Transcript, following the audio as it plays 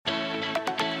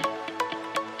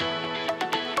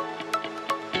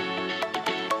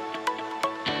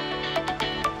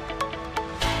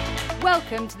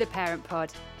Welcome to the Parent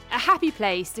Pod, a happy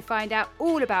place to find out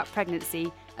all about pregnancy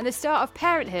and the start of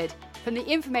parenthood from the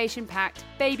information-packed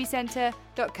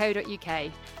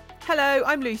babycentre.co.uk. Hello,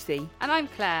 I'm Lucy. And I'm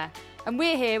Claire, and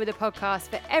we're here with a podcast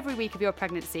for every week of your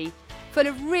pregnancy, full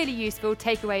of really useful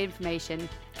takeaway information.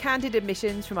 Candid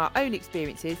admissions from our own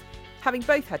experiences, having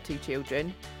both had 2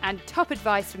 children. And top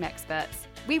advice from experts.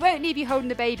 We won't leave you holding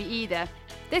the baby either.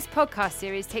 This podcast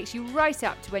series takes you right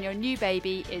up to when your new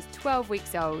baby is 12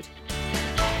 weeks old.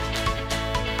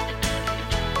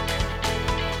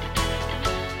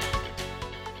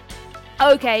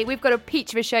 Okay, we've got a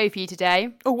peach of a show for you today.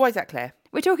 Oh, why is that, Claire?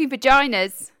 We're talking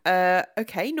vaginas.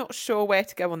 Okay, not sure where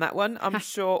to go on that one. I'm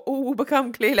sure all will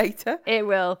become clear later. It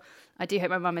will. I do hope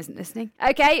my mum isn't listening.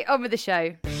 Okay, on with the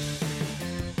show.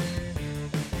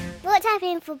 What's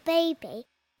happening for baby?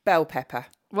 Bell pepper.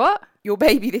 What? Your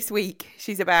baby this week.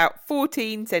 She's about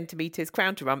 14 centimetres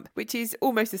crown to rump, which is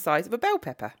almost the size of a bell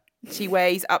pepper. She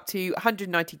weighs up to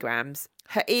 190 grams.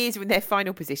 Her ears are in their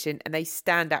final position and they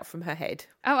stand out from her head.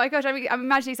 Oh my gosh, I'm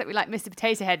imagining something like Mr.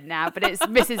 Potato Head now, but it's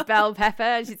Mrs. Bell Pepper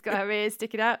and she's got her ears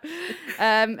sticking out.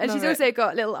 And she's also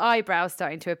got little eyebrows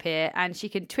starting to appear and she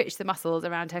can twitch the muscles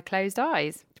around her closed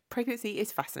eyes. Pregnancy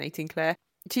is fascinating, Claire.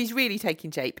 She's really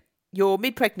taking shape. Your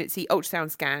mid-pregnancy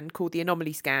ultrasound scan, called the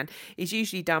anomaly scan, is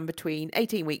usually done between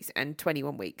 18 weeks and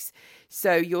 21 weeks.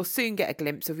 So you'll soon get a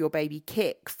glimpse of your baby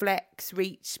kick, flex,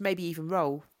 reach, maybe even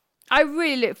roll. I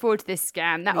really look forward to this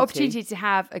scan, that Me opportunity too. to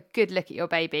have a good look at your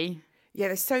baby. Yeah,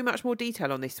 there's so much more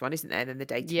detail on this one, isn't there, than the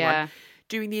dated Yeah. one?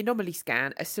 During the anomaly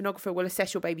scan, a sonographer will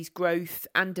assess your baby's growth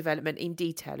and development in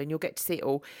detail and you'll get to see it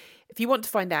all. If you want to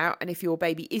find out and if your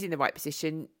baby is in the right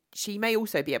position, she may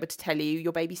also be able to tell you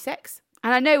your baby's sex.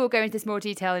 And I know we'll go into this more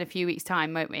detail in a few weeks'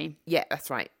 time, won't we? Yeah,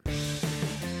 that's right.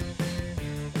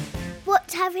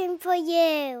 What's happening for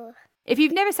you? If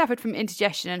you've never suffered from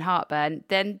indigestion and heartburn,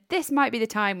 then this might be the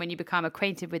time when you become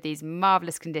acquainted with these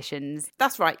marvellous conditions.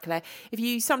 That's right, Claire. If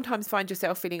you sometimes find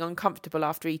yourself feeling uncomfortable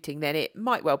after eating, then it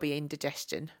might well be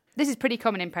indigestion. This is pretty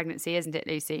common in pregnancy, isn't it,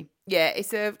 Lucy? Yeah,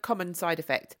 it's a common side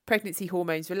effect. Pregnancy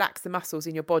hormones relax the muscles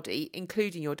in your body,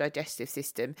 including your digestive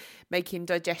system, making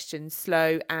digestion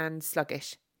slow and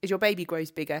sluggish. As your baby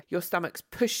grows bigger, your stomach's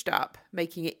pushed up,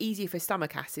 making it easier for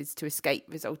stomach acids to escape,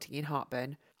 resulting in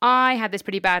heartburn. I had this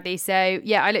pretty badly, so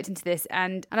yeah, I looked into this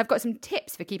and I've got some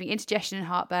tips for keeping indigestion and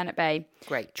heartburn at bay.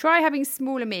 Great. Try having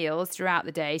smaller meals throughout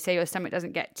the day so your stomach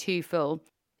doesn't get too full.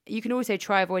 You can also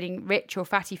try avoiding rich or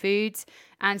fatty foods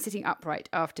and sitting upright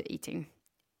after eating.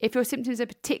 If your symptoms are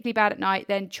particularly bad at night,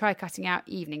 then try cutting out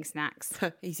evening snacks.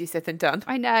 Easier said than done.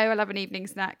 I know, I love an evening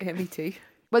snack. Yeah, me too.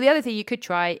 Well, the other thing you could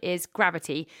try is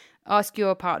gravity. Ask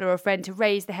your partner or friend to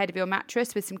raise the head of your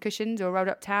mattress with some cushions or rolled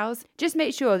up towels. Just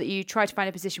make sure that you try to find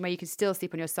a position where you can still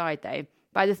sleep on your side, though.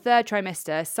 By the 3rd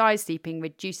trimester, side sleeping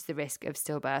reduces the risk of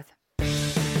stillbirth.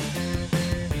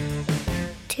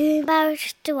 Too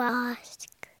embarrassed to ask.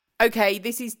 Okay,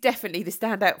 this is definitely the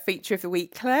standout feature of the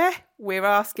week, Claire. We're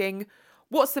asking,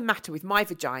 what's the matter with my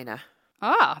vagina?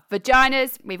 Ah,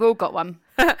 vaginas, we've all got one.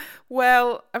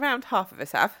 Well, around half of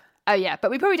us have. Oh yeah,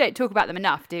 but we probably don't talk about them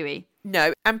enough, do we?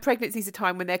 No, and pregnancy's a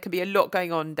time when there can be a lot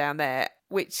going on down there,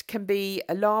 which can be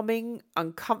alarming,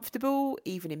 uncomfortable,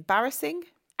 even embarrassing.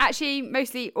 Actually,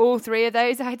 mostly all 3 of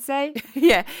those, I'd say.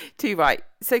 Yeah, too right.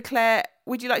 So Claire,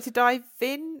 would you like to dive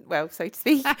in, well, so to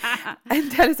speak,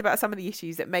 and tell us about some of the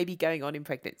issues that may be going on in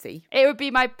pregnancy? It would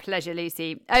be my pleasure,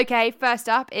 Lucy. Okay, first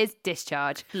up is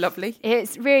discharge. Lovely.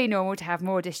 It's really normal to have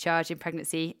more discharge in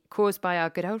pregnancy, caused by our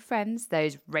good old friends,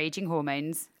 those raging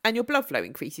hormones. And your blood flow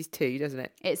increases too, doesn't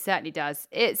it? It certainly does.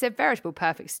 It's a veritable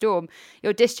perfect storm.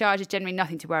 Your discharge is generally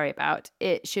nothing to worry about.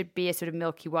 It should be a sort of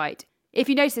milky white. If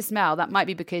you notice a smell, that might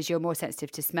be because you're more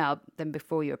sensitive to smell than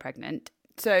before you were pregnant.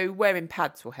 So wearing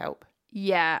pads will help.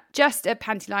 Yeah, just a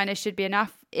panty liner should be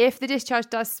enough. If the discharge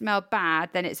does smell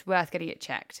bad, then it's worth getting it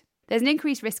checked. There's an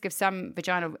increased risk of some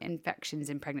vaginal infections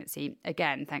in pregnancy,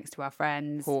 again, thanks to our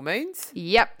friends. Hormones?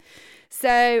 Yep.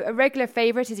 So a regular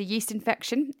favourite is a yeast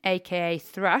infection, aka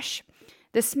thrush.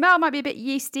 The smell might be a bit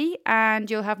yeasty and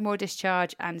you'll have more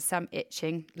discharge and some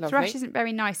itching. Lovely. Thrush isn't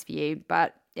very nice for you,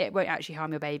 but it won't actually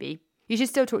harm your baby. You should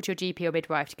still talk to your GP or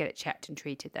midwife to get it checked and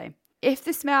treated though. If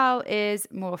the smell is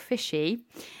more fishy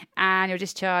and your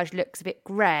discharge looks a bit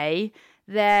grey,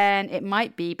 then it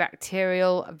might be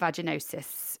bacterial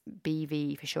vaginosis,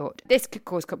 BV for short. This could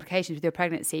cause complications with your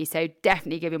pregnancy, so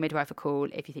definitely give your midwife a call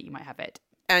if you think you might have it.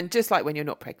 And just like when you're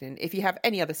not pregnant, if you have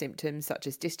any other symptoms such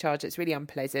as discharge that's really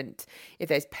unpleasant, if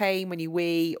there's pain when you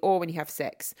wee or when you have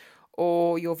sex,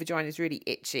 or your vagina is really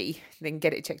itchy, then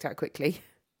get it checked out quickly.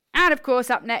 And of course,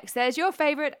 up next, there's your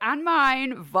favourite and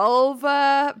mine,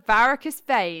 vulvar varicose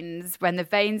veins, when the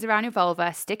veins around your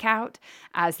vulva stick out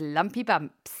as lumpy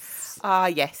bumps. Ah,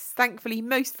 yes. Thankfully,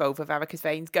 most vulvar varicose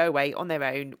veins go away on their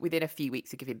own within a few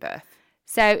weeks of giving birth.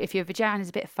 So if your vagina is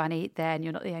a bit funny, then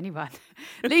you're not the only one.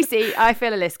 Lucy, I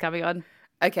feel a list coming on.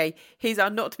 Okay, here's our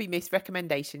not to be missed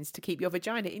recommendations to keep your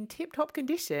vagina in tip-top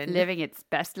condition. Living its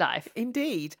best life.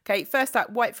 Indeed. Okay, first up,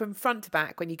 wipe from front to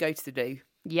back when you go to the loo.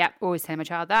 Yep, always tell my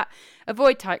child that.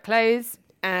 Avoid tight clothes.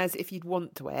 As if you'd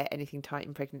want to wear anything tight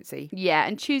in pregnancy. Yeah,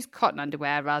 and choose cotton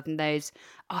underwear rather than those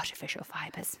artificial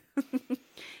fibres.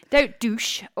 Don't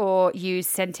douche or use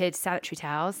scented sanitary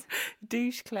towels.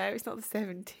 Douche, Claire, it's not the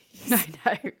 70s.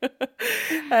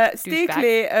 No. Steer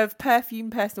clear of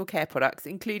perfume personal care products,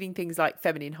 including things like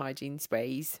feminine hygiene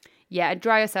sprays. Yeah, and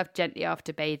dry yourself gently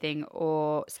after bathing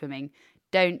or swimming.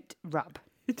 Don't rub.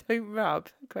 Don't rub.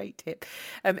 Great tip.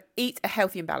 Eat a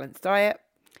healthy and balanced diet.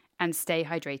 And stay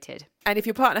hydrated. And if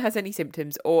your partner has any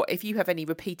symptoms or if you have any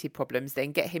repeated problems,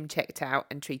 then get him checked out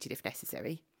and treated if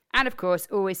necessary. And of course,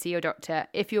 always see your doctor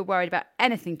if you're worried about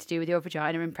anything to do with your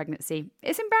vagina in pregnancy.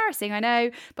 It's embarrassing, I know,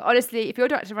 but honestly, if your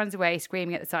doctor runs away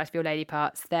screaming at the sight of your lady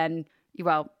parts, then,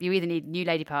 well, you either need new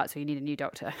lady parts or you need a new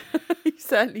doctor. You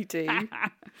certainly do.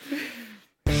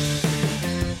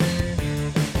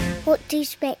 What do you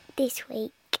expect this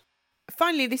week?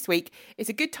 Finally, this week, it's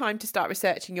a good time to start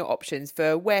researching your options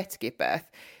for where to give birth.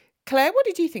 Claire, what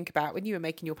did you think about when you were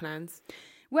making your plans?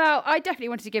 Well, I definitely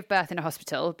wanted to give birth in a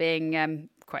hospital, being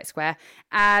quite square.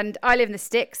 And I live in the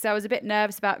sticks, so I was a bit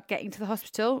nervous about getting to the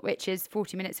hospital, which is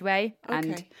 40 minutes away. Okay.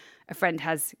 And a friend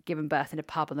has given birth in a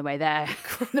pub on the way there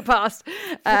in the past.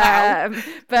 Wow.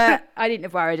 But I didn't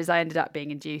have worried as I ended up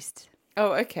being induced.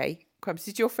 Oh, okay. Crumbs,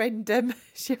 did your friend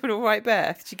she have an all right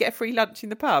birth? Did you get a free lunch in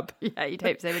the pub? Yeah, you'd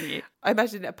hope so, wouldn't you? I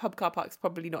imagine a pub car park's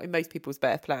probably not in most people's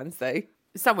birth plans, though.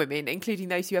 Some women, including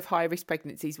those who have higher risk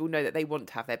pregnancies, will know that they want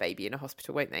to have their baby in a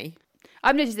hospital, won't they?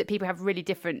 I've noticed that people have really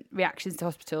different reactions to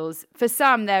hospitals. For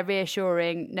some, they're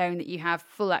reassuring, knowing that you have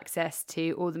full access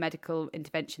to all the medical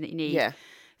intervention that you need. Yeah.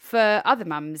 For other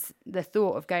mums, the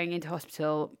thought of going into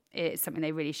hospital is something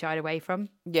they really shied away from.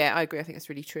 Yeah, I agree. I think that's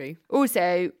really true.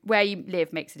 Also, where you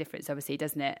live makes a difference, obviously,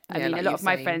 doesn't it? I Yeah, mean, like a lot you of were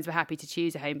my saying. friends were happy to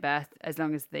choose a home birth as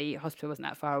long as the hospital wasn't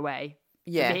that far away.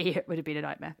 Yeah. For me, it would have been a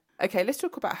nightmare. Okay, let's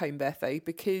talk about home birth, though,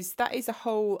 because that is a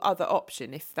whole other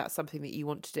option if that's something that you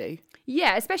want to do.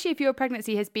 Yeah, especially if your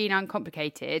pregnancy has been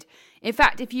uncomplicated. In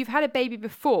fact, if you've had a baby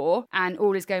before and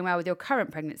all is going well with your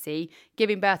current pregnancy,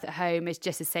 giving birth at home is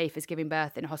just as safe as giving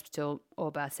birth in a hospital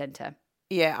or birth centre.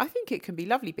 Yeah, I think it can be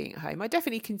lovely being at home. I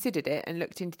definitely considered it and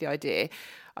looked into the idea.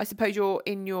 I suppose you're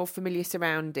in your familiar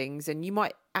surroundings and you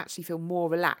might actually feel more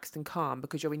relaxed and calm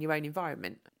because you're in your own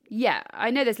environment. Yeah,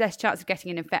 I know there's less chance of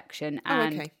getting an infection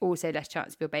and okay. also less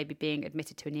chance of your baby being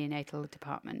admitted to a neonatal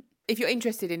department. If you're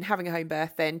interested in having a home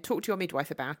birth, then talk to your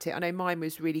midwife about it. I know mine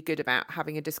was really good about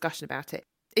having a discussion about it.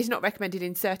 It's not recommended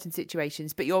in certain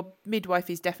situations, but your midwife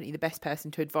is definitely the best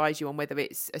person to advise you on whether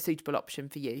it's a suitable option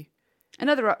for you.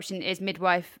 Another option is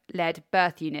midwife-led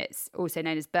birth units, also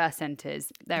known as birth centres.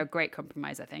 They're a great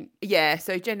compromise, I think. Yeah,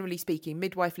 so generally speaking,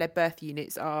 midwife-led birth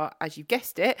units are, as you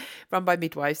guessed it, run by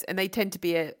midwives, and they tend to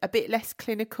be a bit less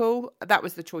clinical. That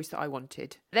was the choice that I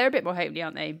wanted. They're a bit more homely,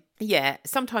 aren't they? Yeah,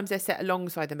 sometimes they're set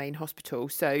alongside the main hospital,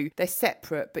 so they're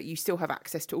separate, but you still have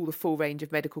access to all the full range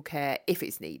of medical care if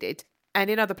it's needed. And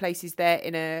in other places, they're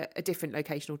in a different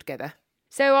location altogether.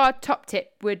 So our top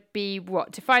tip would be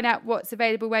what? To find out what's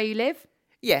available where you live?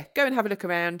 Yeah, go and have a look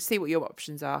around, see what your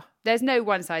options are. There's no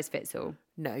one size fits all.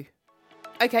 No.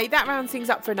 Okay, that rounds things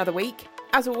up for another week.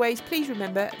 As always, please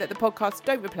remember that the podcasts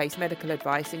don't replace medical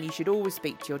advice and you should always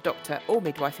speak to your doctor or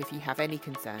midwife if you have any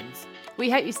concerns. We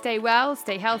hope you stay well,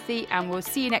 stay healthy, and we'll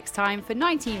see you next time for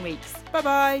 19 weeks.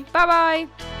 Bye-bye. Bye-bye.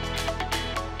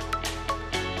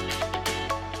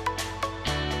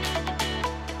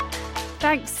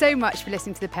 Thanks so much for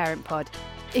listening to The Parent Pod.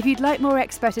 If you'd like more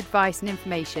expert advice and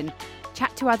information,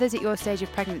 chat to others at your stage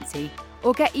of pregnancy,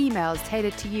 or get emails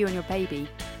tailored to you and your baby,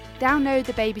 download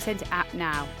the Baby Centre app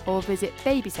now or visit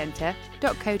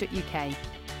babycentre.co.uk.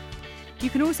 You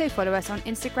can also follow us on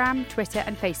Instagram, Twitter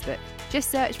and Facebook. Just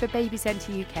search for Baby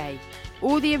Centre UK.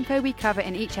 All the info we cover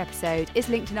in each episode is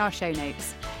linked in our show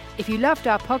notes. If you loved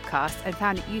our podcast and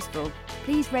found it useful,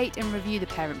 please rate and review The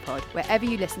Parent Pod wherever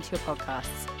you listen to your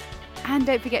podcasts. And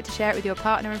don't forget to share it with your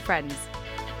partner and friends.